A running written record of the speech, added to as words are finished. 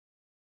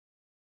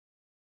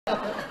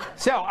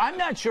So I'm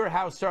not sure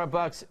how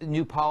Starbucks'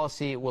 new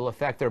policy will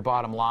affect their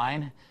bottom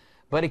line,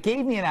 but it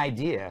gave me an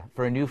idea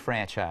for a new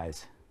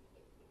franchise.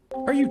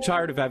 Are you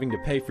tired of having to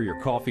pay for your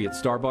coffee at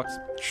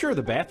Starbucks? Sure,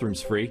 the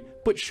bathroom's free,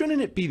 but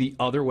shouldn't it be the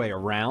other way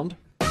around?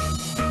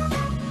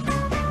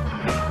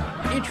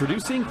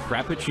 Introducing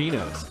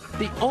Crappuccinos,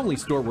 the only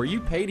store where you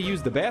pay to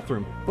use the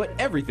bathroom, but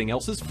everything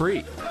else is free.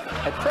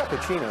 At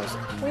Crappuccino's,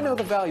 we know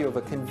the value of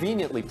a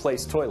conveniently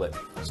placed toilet.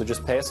 So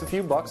just pay us a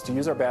few bucks to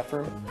use our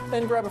bathroom,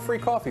 then grab a free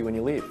coffee when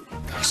you leave.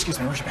 Excuse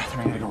me, where's your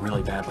bathroom? I gotta go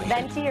really badly.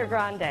 Venti or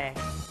grande?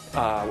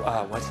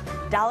 What?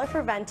 $1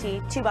 for venti,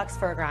 $2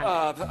 for a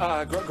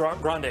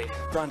grande.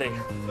 Grande.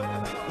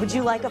 Would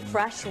you like a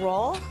fresh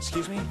roll?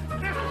 Excuse me?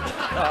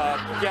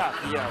 Yeah.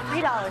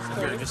 $3,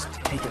 please. Here, just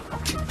take it.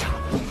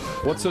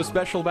 What's so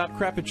special about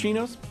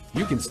Crappuccinos?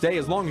 You can stay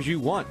as long as you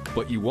want,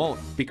 but you won't,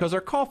 because our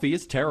coffee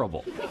is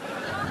terrible.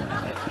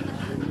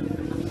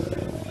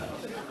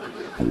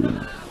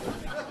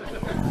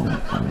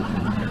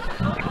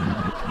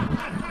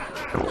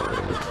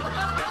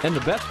 And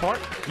the best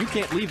part, you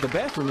can't leave the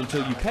bathroom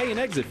until you pay an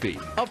exit fee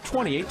of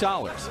 $28.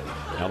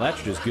 Now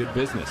that's just good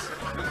business.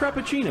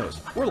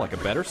 Crappuccinos, we're like a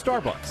better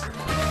Starbucks.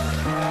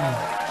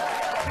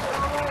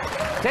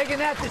 Taking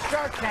that to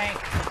Shark Tank.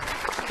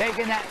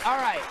 Taking that. All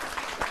right.